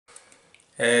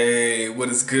Hey, what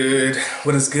is good?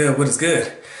 What is good? What is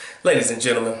good? Ladies and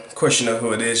gentlemen, of course you know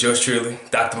who it is. Yours truly,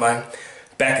 Dr. Mike,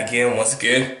 back again, once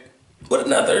again, with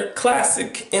another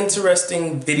classic,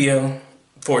 interesting video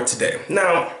for today.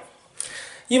 Now,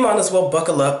 you might as well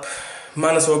buckle up,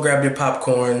 might as well grab your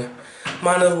popcorn,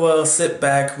 might as well sit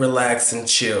back, relax, and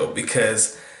chill,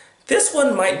 because this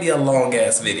one might be a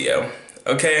long-ass video.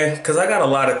 Okay, because I got a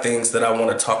lot of things that I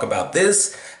want to talk about.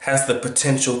 This has the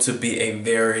potential to be a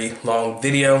very long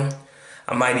video.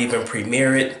 I might even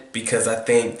premiere it because I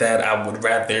think that I would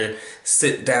rather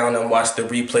sit down and watch the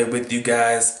replay with you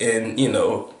guys and,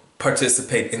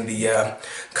 participate in the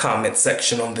comment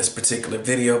section on this particular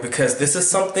video, because this is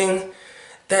something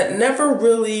that never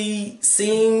really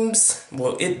seems,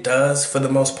 well, it does for the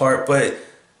most part, but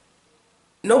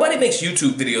nobody makes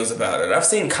YouTube videos about it. I've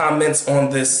seen comments on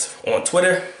this on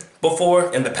Twitter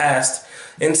before in the past,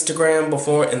 Instagram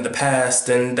before in the past,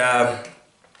 and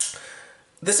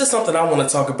this is something I want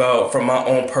to talk about from my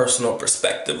own personal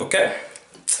perspective, okay?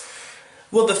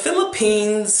 Will the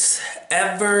Philippines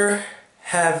ever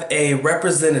have a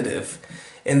representative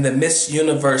in the Miss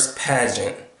Universe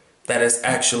pageant that is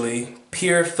actually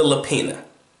pure Filipina?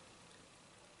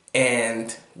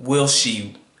 And will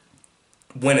she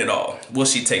win it all? Will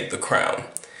she take the crown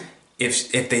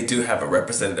if they do have a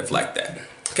representative like that?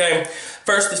 Okay,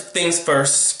 first things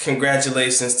first,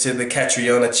 congratulations to the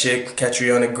Catriona chick,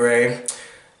 Catriona Gray.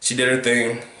 She did her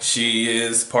thing. She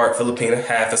is part Filipina,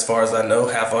 half as far as I know,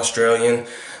 half Australian,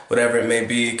 whatever it may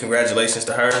be. Congratulations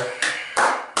to her.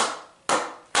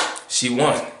 She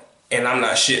won, and I'm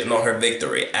not shitting on her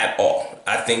victory at all.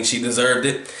 I think she deserved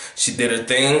it. She did her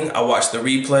thing. I watched the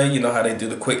replay. You know how they do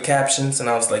the quick captions, and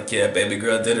I was like, yeah, baby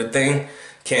girl did her thing.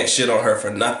 Can't shit on her for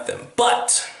nothing.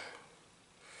 But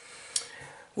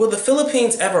will the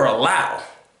Philippines ever allow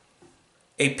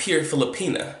a pure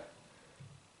Filipina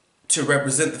to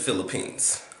represent the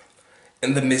Philippines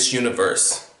in the Miss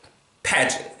Universe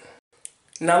pageant?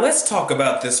 Now let's talk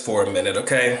about this for a minute,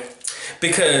 okay?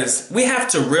 Because we have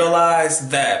to realize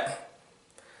that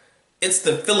it's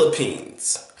the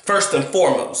Philippines, first and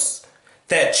foremost,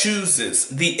 that chooses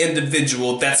the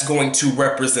individual that's going to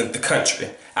represent the country.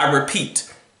 I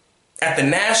repeat, at the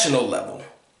national level,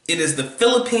 it is the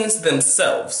Philippines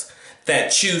themselves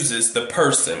that chooses the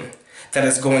person that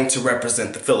is going to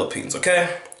represent the Philippines,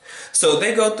 okay? So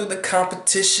they go through the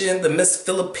competition, the Miss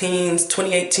Philippines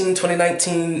 2018,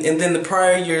 2019, and then the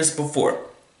prior years before.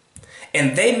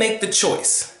 And they make the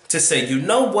choice to say, you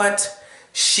know what?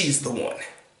 She's the one.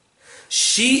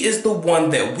 She is the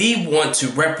one that we want to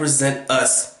represent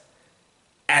us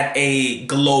at a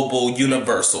global,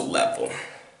 universal level.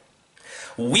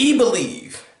 We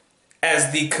believe,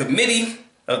 as the committee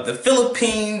of the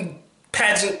Philippine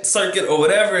pageant circuit, or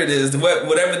whatever it is,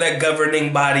 whatever that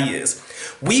governing body is,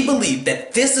 we believe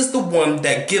that this is the one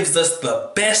that gives us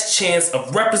the best chance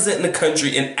of representing the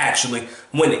country and actually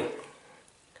winning.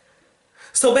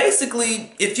 So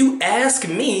basically, if you ask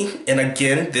me, and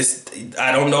again,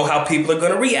 I don't know how people are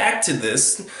going to react to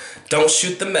this. Don't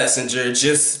shoot the messenger.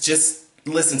 Just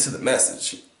listen to the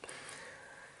message.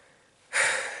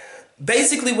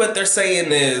 Basically, what they're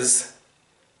saying is,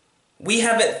 we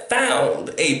haven't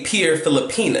found a pure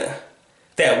Filipina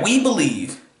that we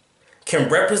believe can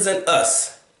represent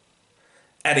us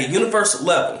at a universal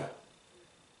level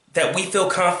that we feel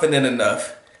confident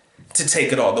enough to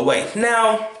take it all the way.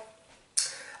 Now,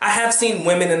 I have seen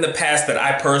women in the past that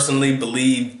I personally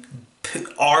believe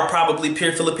are probably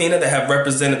pure Filipina that have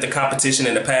represented the competition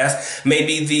in the past.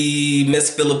 Maybe the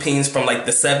Miss Philippines from like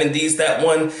the 70s, that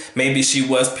one, maybe she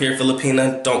was pure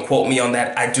Filipina. Don't quote me on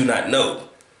that. I do not know.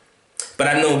 But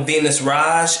I know Venus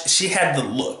Raj, she had the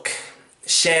look.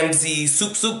 Shamsi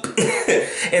Soup.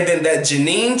 And then that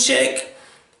Janine chick,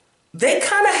 they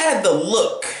kind of had the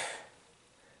look.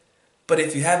 But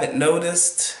if you haven't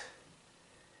noticed,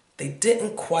 they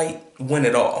didn't quite win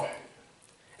it all.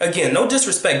 Again, no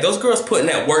disrespect. Those girls put in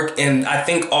that work, and I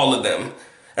think all of them,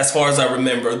 as far as I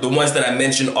remember, the ones that I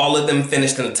mentioned, all of them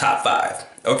finished in the top 5.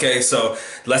 Okay, so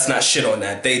let's not shit on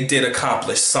that. They did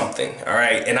accomplish something, all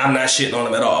right? And I'm not shitting on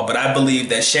them at all. But I believe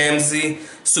that Shamsi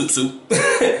Soup,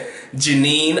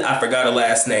 Janine, I forgot her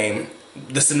last name,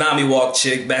 the Tsunami Walk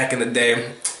chick back in the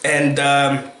day, and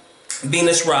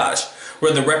Venus Raj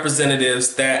were the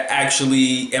representatives that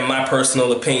actually, in my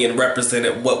personal opinion,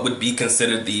 represented what would be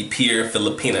considered the pure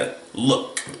Filipina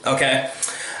look, okay?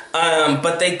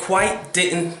 But they quite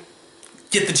didn't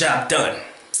get the job done.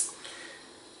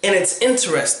 And it's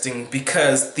interesting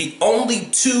because the only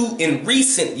two in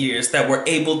recent years that were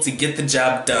able to get the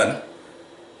job done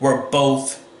were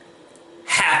both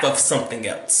half of something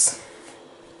else.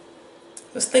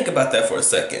 Let's think about that for a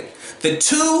second. The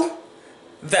two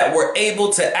that were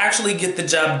able to actually get the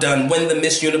job done, win the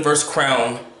Miss Universe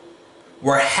crown,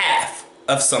 were half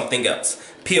of something else.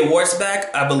 Pia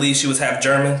Wurtzbach, I believe she was half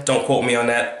German. Don't quote me on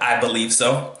that. I believe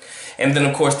so. And then,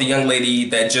 of course, the young lady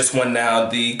that just won now,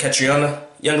 the Catriona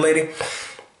young lady,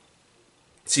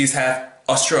 she's half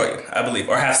Australian, I believe,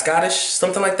 or half Scottish,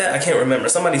 something like that. I can't remember.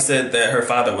 Somebody said that her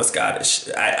father was Scottish.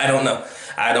 I don't know.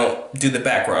 I don't do the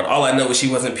background. All I know is she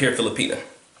wasn't pure Filipina.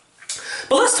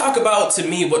 But let's talk about, to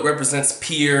me, what represents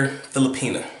pure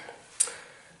Filipina.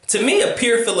 To me, a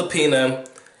pure Filipina,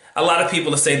 a lot of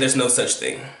people say there's no such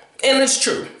thing. And it's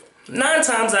true. 9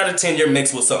 times out of 10, you're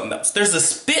mixed with something else. There's a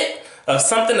spit of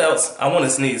something else. I want to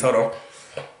sneeze. Hold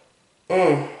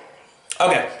on.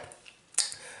 Okay.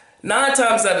 9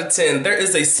 times out of 10, there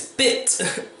is a spit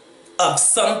of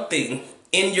something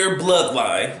in your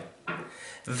bloodline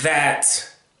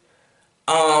that,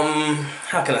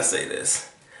 how can I say this?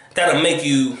 That'll make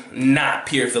you not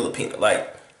pure Filipino.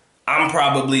 Like, I'm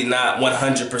probably not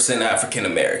 100% African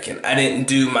American. I didn't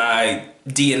do my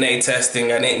DNA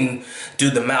testing. I didn't do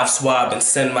the mouth swab and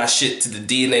send my shit to the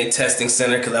DNA testing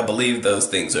center because I believe those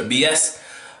things are BS.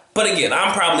 But again,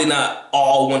 I'm probably not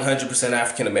all 100%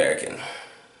 African American.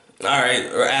 All right,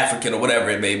 or African, or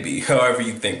whatever it may be, however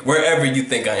you think, wherever you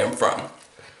think I am from.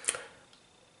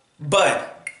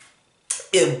 But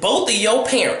if both of your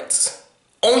parents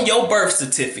on your birth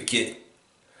certificate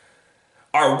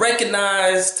are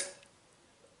recognized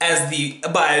as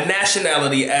by a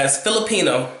nationality as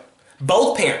Filipino,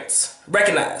 both parents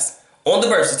recognized on the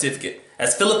birth certificate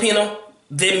as Filipino,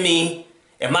 then me,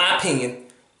 in my opinion,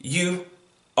 you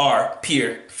are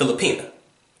pure Filipina.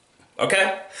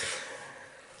 Okay?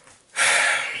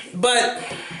 But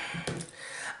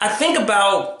I think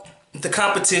about the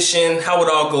competition, how it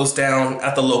all goes down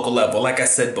at the local level. Like I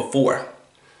said before,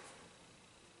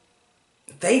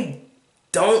 they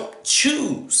don't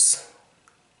choose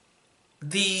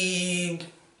the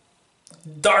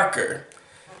darker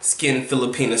skinned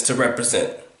Filipinas to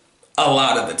represent a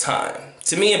lot of the time.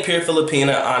 To me, a pure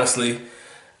Filipina, honestly,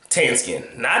 tan skin.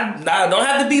 Not don't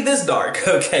have to be this dark,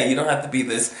 okay? You don't have to be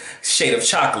this shade of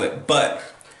chocolate, but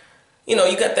you know,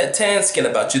 you got that tan skin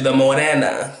about you, the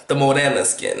morena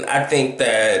skin. I think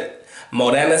that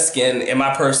morena skin, in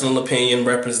my personal opinion,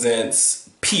 represents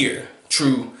pure,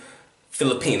 true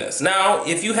Filipinas. Now,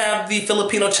 if you have the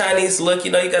Filipino Chinese look,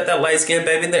 you know, you got that light skin,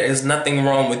 baby, there is nothing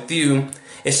wrong with you.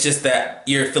 It's just that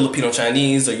you're Filipino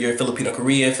Chinese, or you're Filipino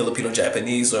Korean, Filipino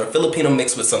Japanese, or Filipino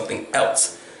mixed with something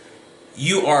else.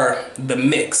 You are the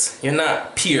mix. You're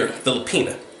not pure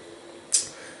Filipina.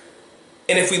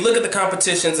 And if we look at the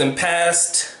competitions in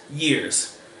past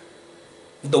years,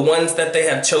 the ones that they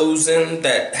have chosen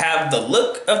that have the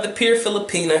look of the pure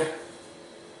Filipina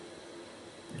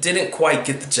didn't quite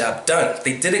get the job done.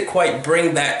 They didn't quite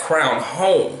bring that crown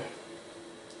home.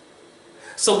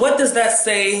 So what does that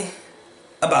say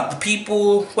about the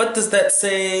people? What does that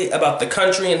say about the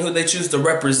country and who they choose to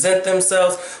represent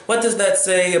themselves? What does that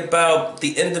say about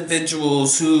the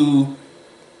individuals who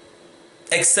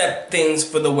accept things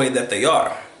for the way that they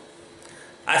are?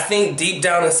 I think deep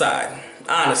down inside,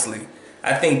 honestly,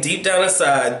 I think deep down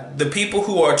inside, the people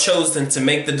who are chosen to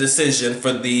make the decision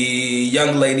for the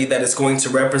young lady that is going to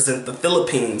represent the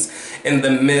Philippines in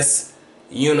the Miss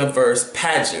Universe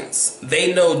pageants,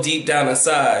 they know deep down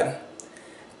inside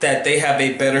that they have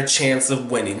a better chance of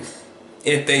winning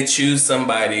if they choose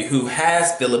somebody who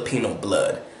has Filipino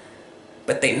blood,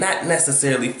 but they not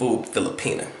necessarily full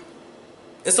Filipina.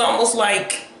 It's almost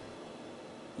like,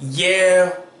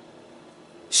 yeah,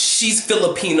 she's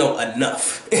Filipino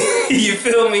enough. You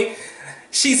feel me?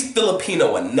 She's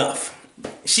Filipino enough.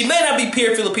 She may not be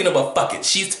pure Filipino, but fuck it.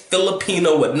 She's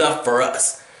Filipino enough for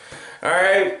us.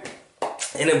 Alright?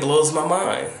 And it blows my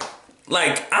mind.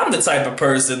 Like, I'm the type of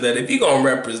person that if you're gonna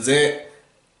represent,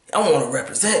 I want to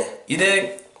represent. You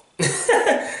dig?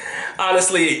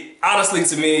 honestly,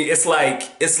 to me, it's like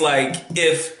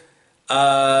if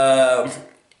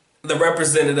the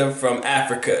representative from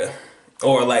Africa,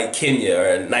 or like Kenya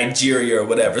or Nigeria or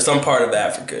whatever, some part of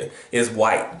Africa, is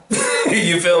white.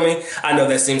 You feel me? I know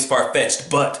that seems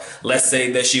far-fetched, but let's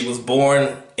say that she was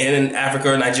born in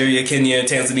Africa or Nigeria, Kenya,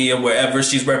 Tanzania, wherever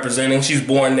she's representing. She's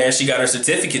born there. She got her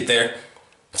certificate there.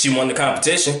 She won the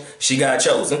competition. She got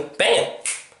chosen. Bam.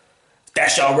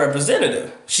 That's y'all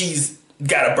representative. She's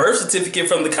got a birth certificate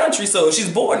from the country, so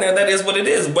she's born there. That is what it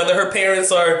is. Whether her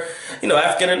parents are, you know,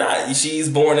 African or not, she's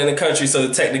born in the country,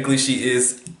 so technically she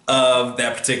is of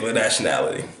that particular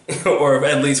nationality, or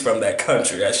at least from that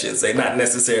country, I should say, not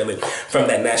necessarily from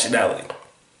that nationality.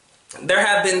 there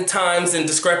have been times and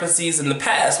discrepancies in the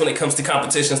past when it comes to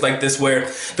competitions like this where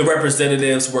the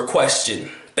representatives were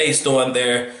questioned based on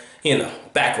their,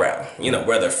 background,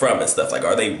 where they're from and stuff. Like,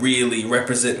 are they really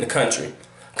representing the country?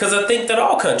 Because I think that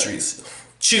all countries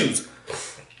choose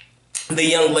the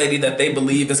young lady that they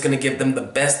believe is going to give them the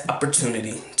best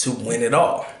opportunity to win it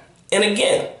all. And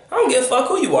again, I don't give a fuck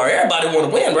who you are. Everybody want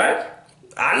to win, right?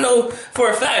 I know for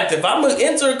a fact if I'm going to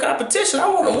enter a competition, I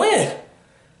want to win.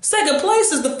 Second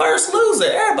place is the first loser.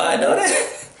 Everybody know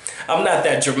that. I'm not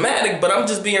that dramatic, but I'm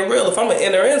just being real. If I'm going to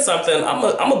enter in something, I'm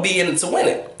going to be in it to win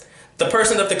it. The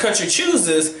person that the country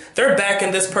chooses, they're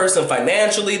backing this person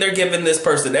financially. They're giving this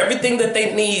person everything that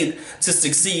they need to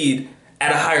succeed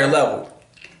at a higher level.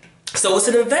 So it's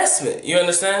an investment, you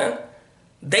understand?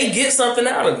 They get something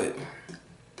out of it.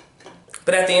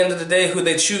 But at the end of the day, who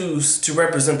they choose to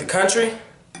represent the country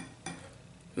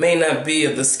may not be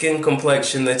of the skin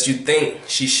complexion that you think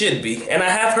she should be. And I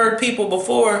have heard people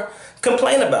before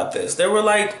complain about this. They were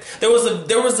like, there was a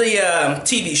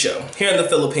TV show here in the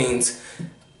Philippines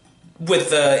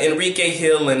with Enrique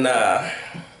Hill and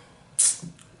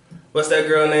what's that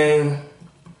girl name?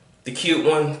 The cute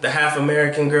one, the half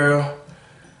American girl.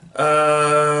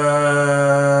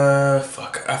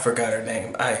 Fuck, I forgot her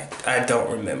name. I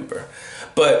don't remember.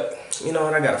 But you know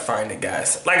what? I gotta find it,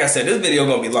 guys. Like I said, this video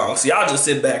gonna be long, so y'all just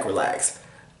sit back, relax.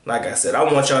 Like I said, I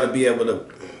want y'all to be able to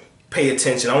pay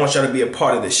attention. I want y'all to be a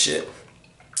part of this shit.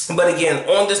 But again,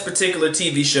 on this particular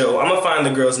TV show, I'm gonna find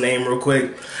the girl's name real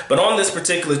quick. But on this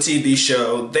particular TV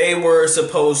show, they were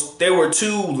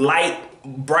two light,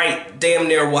 bright, damn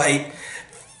near white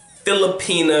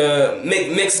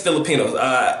mixed Filipinos.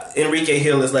 Enrique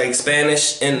Hill is like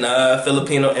Spanish and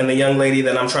Filipino, and the young lady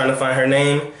that I'm trying to find her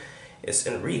name is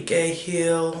Enrique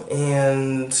Hill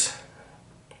and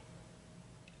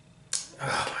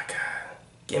oh my god,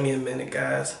 give me a minute,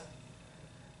 guys.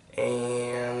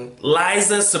 And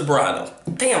Liza Sobrano.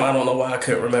 Damn, I don't know why I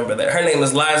couldn't remember that. Her name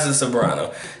is Liza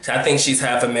Sobrano. I think she's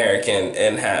half American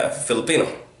and half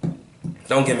Filipino.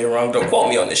 Don't get me wrong, don't quote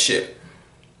me on this shit.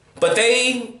 But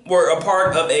they were a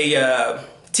part of a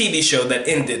TV show that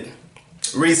ended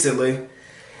recently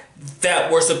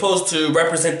that were supposed to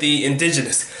represent the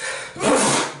indigenous.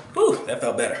 Whew, that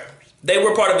felt better. They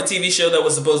were part of a TV show that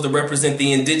was supposed to represent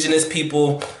the indigenous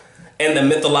people and the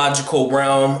mythological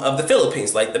realm of the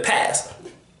Philippines, like the past.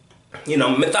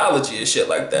 Mythology and shit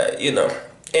like that,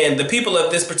 And the people of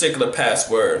this particular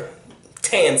past were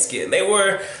tan skin. They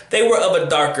were of a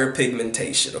darker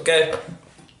pigmentation, okay?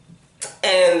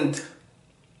 And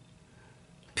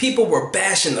people were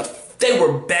bashing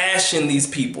these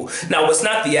people. Now, it's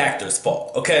not the actor's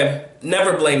fault, okay?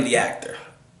 Never blame the actor.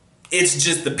 It's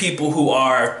just the people who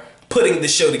are putting the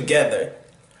show together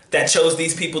that chose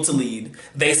these people to lead.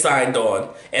 They signed on,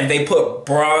 and they put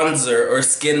bronzer or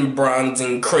skin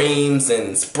bronzing creams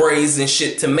and sprays and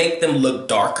shit to make them look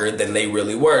darker than they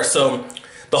really were. So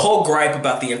the whole gripe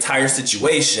about the entire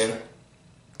situation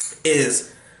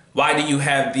is, why do you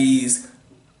have these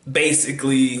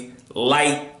basically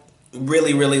light,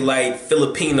 really, really light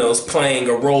Filipinos playing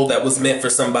a role that was meant for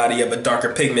somebody of a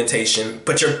darker pigmentation,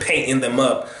 but you're painting them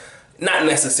up? Not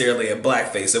necessarily a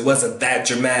blackface. It wasn't that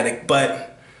dramatic, but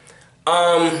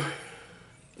why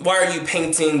are you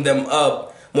painting them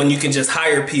up when you can just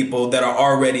hire people that are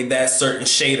already that certain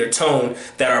shade or tone,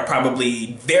 that are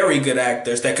probably very good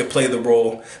actors that could play the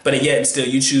role, but yet still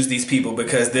you choose these people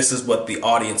because this is what the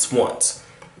audience wants?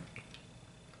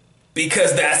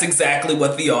 Because that's exactly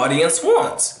what the audience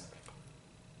wants.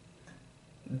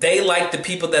 They like the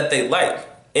people that they like.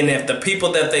 And if the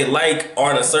people that they like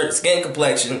aren't a certain skin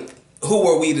complexion, who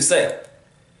are we to say?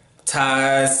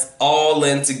 Ties all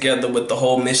in together with the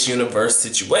whole Miss Universe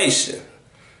situation.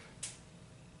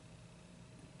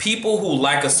 People who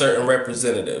like a certain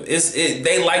representative,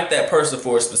 they like that person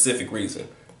for a specific reason.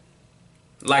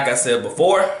 Like I said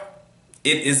before,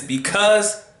 it is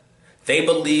because they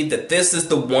believe that this is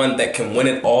the one that can win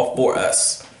it all for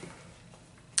us.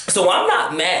 So I'm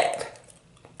not mad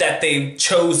that they've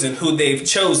chosen who they've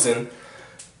chosen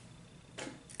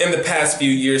in the past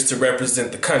few years to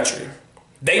represent the country.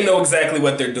 They know exactly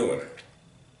what they're doing.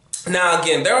 Now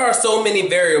again, there are so many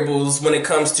variables when it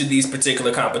comes to these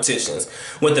particular competitions.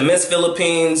 With the Miss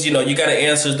Philippines, you got to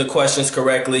answer the questions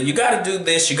correctly. You got to do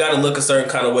this. You got to look a certain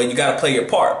kind of way. You got to play your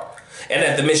part. And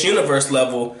at the Miss Universe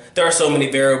level, there are so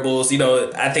many variables.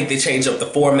 I think they change up the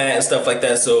format and stuff like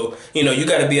that. So, you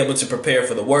got to be able to prepare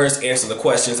for the worst, answer the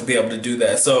questions, and be able to do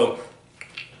that. So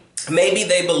maybe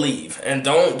they believe, and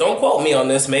don't quote me on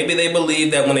this, maybe they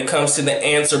believe that when it comes to the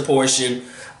answer portion,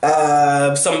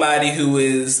 somebody who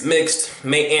is mixed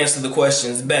may answer the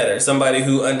questions better. Somebody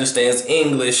who understands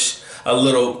English a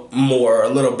little more, a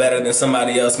little better than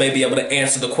somebody else, may be able to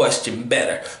answer the question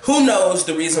better. Who knows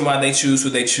the reason why they choose who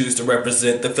they choose to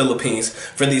represent the Philippines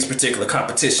for these particular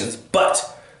competitions.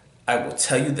 But I will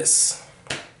tell you this.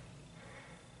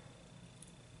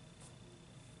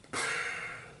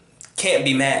 Can't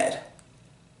be mad.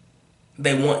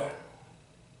 They won.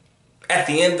 At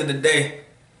the end of the day,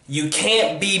 you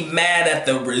can't be mad at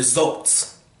the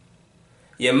results.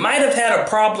 You might have had a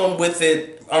problem with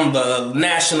it on the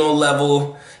national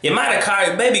level. You might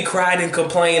have maybe cried and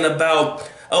complained about,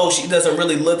 oh, she doesn't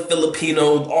really look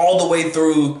Filipino all the way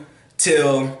through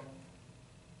till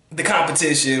the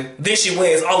competition. Then she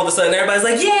wins. All of a sudden, everybody's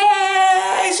like,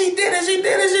 yeah, she did it, she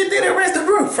did it, she did it. Rest the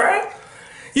roof, right?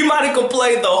 You might have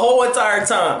complained the whole entire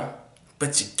time,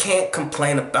 but you can't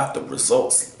complain about the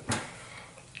results.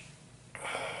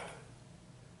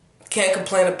 Can't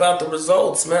complain about the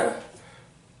results, man.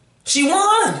 She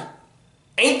won.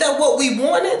 Ain't that what we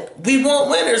wanted? We want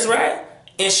winners, right?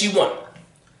 And she won.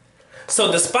 So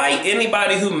despite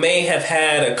anybody who may have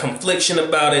had a confliction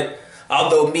about it,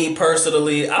 although me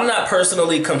personally, I'm not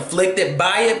personally conflicted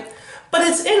by it, but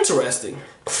it's interesting.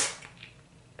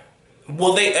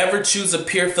 Will they ever choose a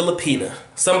pure Filipina?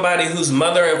 Somebody whose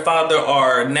mother and father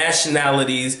are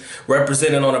nationalities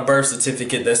represented on a birth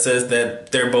certificate that says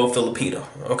that they're both Filipino,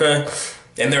 okay?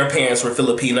 And their parents were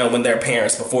Filipino when their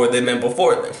parents before them and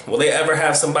before them. Will they ever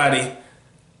have somebody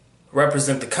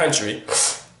represent the country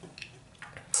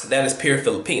that is pure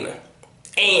Filipina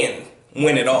and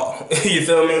win it all? You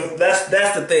feel me? That's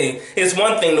the thing. It's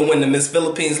one thing to win the Miss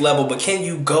Philippines level, but can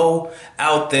you go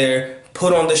out there,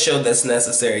 put on the show that's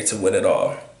necessary to win it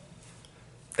all?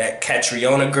 That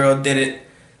Catriona girl did it.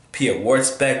 Pia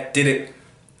Wurtzbeck did it.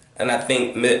 And I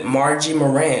think Margie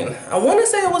Moran. I want to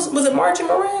say it was it Margie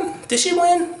Moran? Did she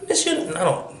win?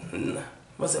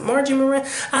 Was it Margie Moran?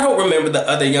 I don't remember the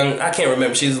other young. I can't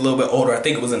remember. She's a little bit older. I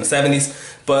think it was in the 70s.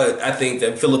 But I think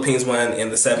the Philippines won in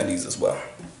the 70s as well.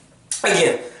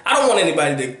 Again, I don't want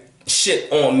anybody to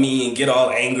shit on me and get all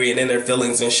angry and in their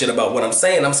feelings and shit about what I'm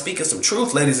saying. I'm speaking some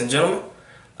truth, ladies and gentlemen.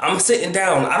 I'm sitting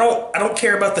down. I don't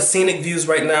care about the scenic views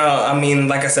right now. I mean,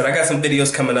 like I said, I got some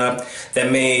videos coming up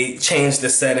that may change the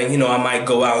setting. You know, I might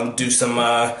go out and do some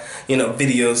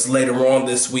videos later on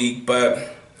this week,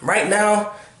 but right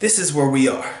now, this is where we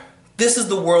are. This is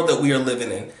the world that we are living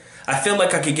in. I feel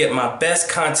like I could get my best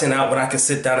content out when I can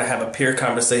sit down and have a peer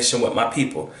conversation with my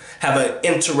people. Have an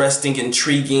interesting,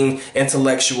 intriguing,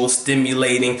 intellectual,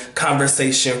 stimulating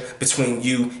conversation between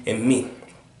you and me.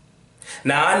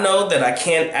 Now, I know that I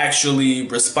can't actually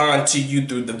respond to you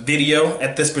through the video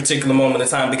at this particular moment in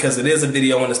time because it is a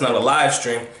video and it's not a live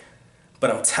stream. But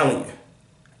I'm telling you,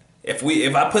 if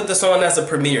I put this on as a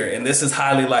premiere, and this is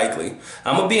highly likely,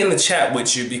 I'm going to be in the chat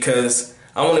with you because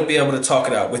I want to be able to talk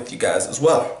it out with you guys as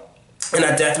well. And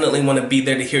I definitely want to be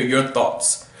there to hear your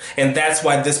thoughts. And that's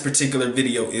why this particular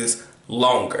video is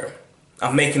longer.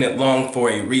 I'm making it long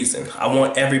for a reason. I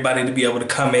want everybody to be able to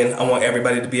come in. I want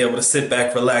everybody to be able to sit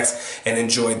back, relax, and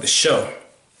enjoy the show.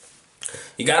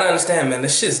 You gotta understand, man,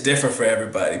 this shit's different for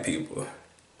everybody, people.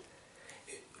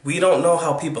 We don't know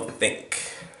how people think,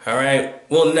 all right?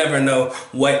 We'll never know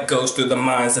what goes through the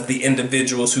minds of the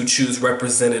individuals who choose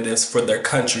representatives for their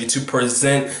country to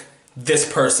present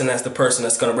this person as the person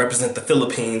that's going to represent the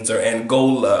Philippines or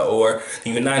Angola or the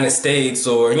United States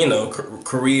or,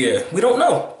 Korea. We don't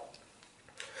know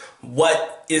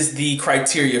what is the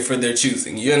criteria for their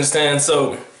choosing. You understand?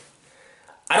 So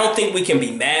I don't think we can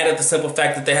be mad at the simple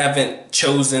fact that they haven't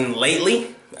chosen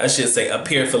lately. I should say a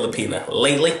pure Filipina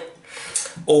lately.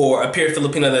 Or a pure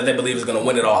Filipina that they believe is going to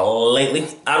win it all lately.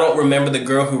 I don't remember the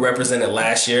girl who represented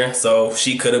last year, so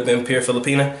she could have been pure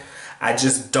Filipina. I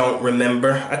just don't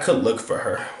remember. I could look for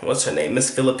her. What's her name? Miss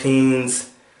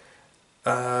Philippines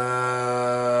 20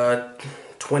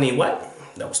 what?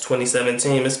 That was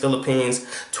 2017. Miss Philippines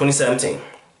 2017.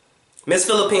 Miss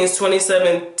Philippines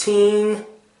 2017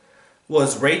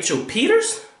 was Rachel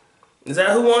Peters? Is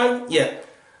that who won? Yeah.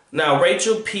 Now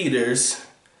Rachel Peters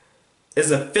is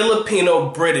a Filipino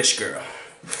British girl.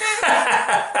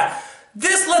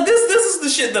 This is the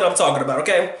shit that I'm talking about,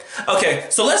 okay? Okay,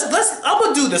 so I'm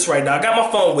gonna do this right now. I got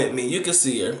my phone with me. You can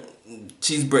see her.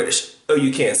 She's British. Oh,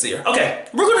 you can't see her. Okay,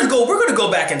 we're gonna go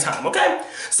back in time, okay?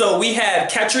 So we had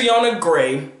Catriona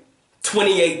Gray,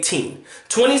 2018.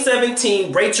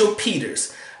 2017, Rachel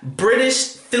Peters,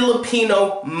 British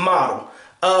Filipino model.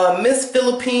 Miss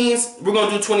Philippines, we're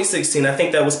gonna do 2016. I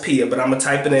think that was Pia, but I'm gonna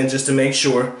type it in just to make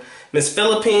sure. Miss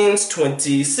Philippines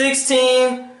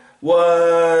 2016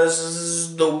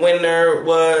 was, the winner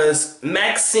was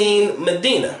Maxine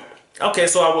Medina. Okay,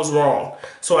 so I was wrong.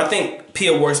 So I think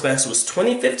Pia Wurtzbeck was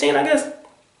 2015, I guess.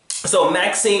 So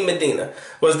Maxine Medina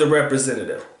was the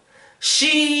representative.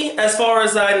 She, as far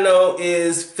as I know,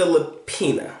 is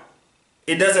Filipina.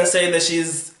 It doesn't say that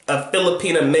she's a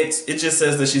Filipina mix. It just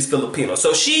says that she's Filipino.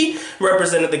 So she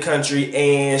represented the country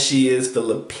and she is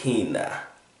Filipina,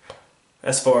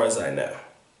 as far as I know.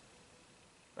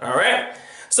 All right.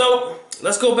 So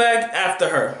let's go back after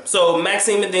her. So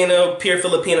Maxine Medina, pure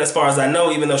Filipina, as far as I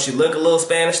know, even though she looked a little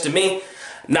Spanish to me,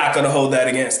 not going to hold that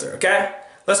against her. Okay.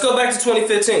 Let's go back to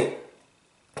 2015.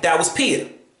 That was Pia.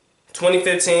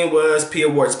 2015 was Pia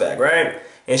Wurtzbach, right?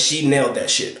 And she nailed that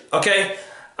shit. Okay.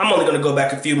 I'm only going to go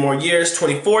back a few more years.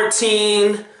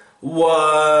 2014 was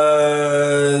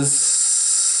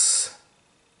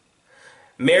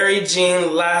Mary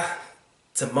Jean La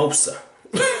Timosa.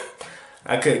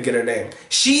 I couldn't get her name.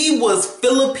 She was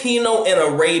Filipino and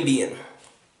Arabian.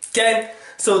 Okay?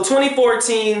 So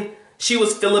 2014, she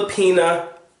was Filipina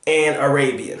and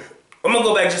Arabian. I'm going to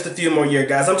go back just a few more years,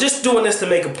 guys. I'm just doing this to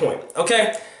make a point.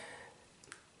 Okay?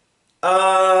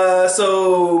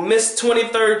 So Miss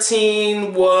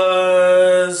 2013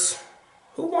 was,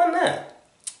 who won that?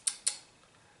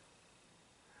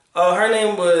 Her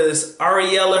name was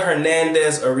Ariela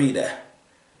Hernandez Arida.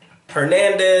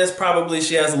 Hernandez, probably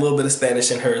she has a little bit of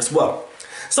Spanish in her as well.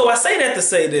 So I say that to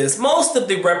say this. Most of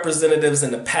the representatives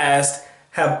in the past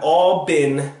have all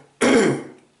been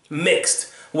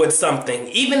mixed with something.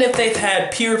 Even if they've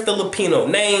had pure Filipino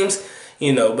names,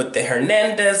 you know, but the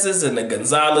Hernandezes and the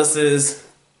Gonzalezes,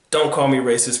 don't call me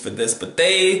racist for this, but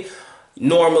they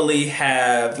normally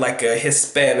have like a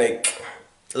Hispanic,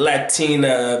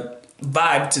 Latina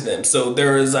vibe to them. So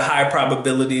there is a high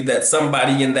probability that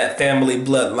somebody in that family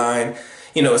bloodline,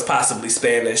 you know, is possibly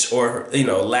Spanish or, you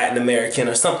know, Latin American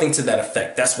or something to that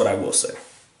effect. That's what I will say.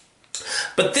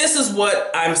 But this is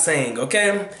what I'm saying,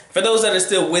 okay? For those that are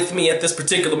still with me at this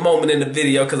particular moment in the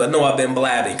video, because I know I've been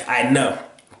blabbing, I know.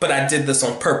 But I did this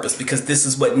on purpose because this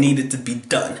is what needed to be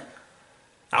done.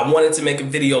 I wanted to make a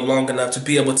video long enough to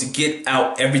be able to get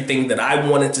out everything that I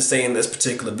wanted to say in this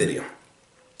particular video.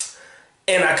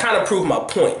 And I kind of proved my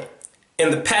point.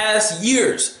 In the past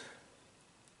years,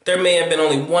 there may have been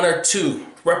only 1 or 2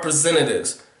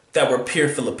 representatives that were pure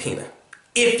Filipina.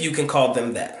 If you can call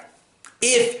them that.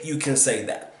 If you can say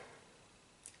that.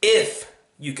 If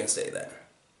you can say that.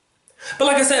 But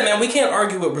like I said, man, we can't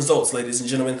argue with results, ladies and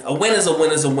gentlemen. A win is a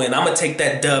win is a win. I'm going to take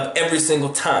that dub every single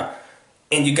time.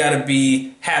 And you got to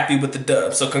be happy with the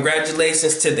dub. So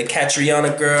congratulations to the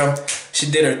Catriona girl. She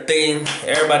did her thing.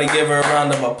 Everybody give her a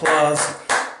round of applause.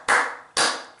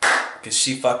 Because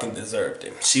she fucking deserved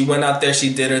it. She went out there,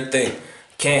 she did her thing.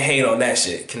 Can't hate on that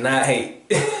shit. Cannot hate.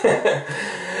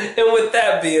 And with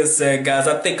that being said, guys,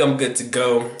 I think I'm good to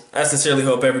go. I sincerely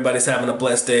hope everybody's having a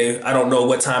blessed day. I don't know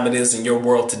what time it is in your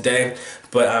world today,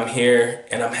 but I'm here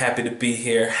and I'm happy to be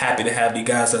here. Happy to have you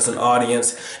guys as an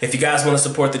audience. If you guys want to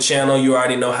support the channel, you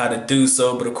already know how to do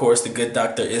so. But of course, the good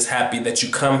doctor is happy that you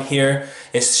come here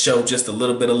and show just a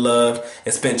little bit of love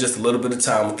and spend just a little bit of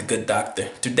time with the good doctor.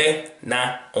 Today,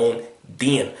 not on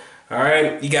then. All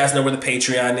right, you guys know where the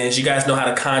Patreon is. You guys know how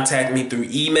to contact me through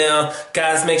email.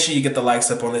 Guys, make sure you get the likes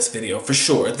up on this video for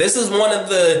sure. This is one of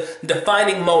the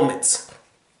defining moments.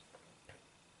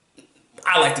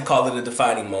 I like to call it a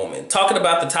defining moment. Talking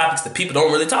about the topics that people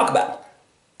don't really talk about.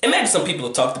 And maybe some people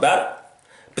have talked about it.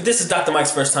 But this is Dr.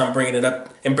 Mike's first time bringing it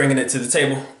up and bringing it to the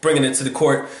table, bringing it to the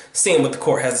court, seeing what the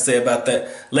court has to say about that,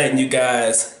 letting you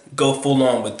guys go full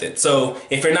on with it. So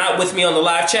if you're not with me on the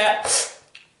live chat,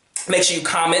 make sure you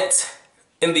comment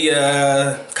in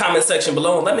the comment section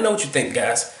below and let me know what you think,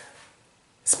 guys.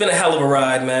 It's been a hell of a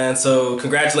ride, man. So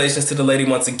congratulations to the lady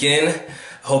once again.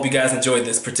 I hope you guys enjoyed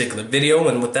this particular video.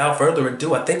 And without further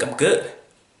ado, I think I'm good.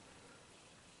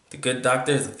 The good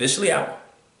doctor is officially out.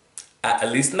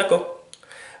 At least nako.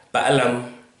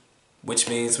 Paalam. Which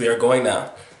means we are going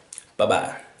now.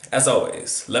 Bye-bye. As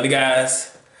always, love you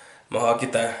guys. Mahal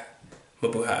kita.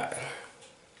 Mabuhay.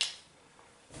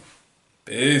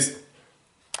 Peace.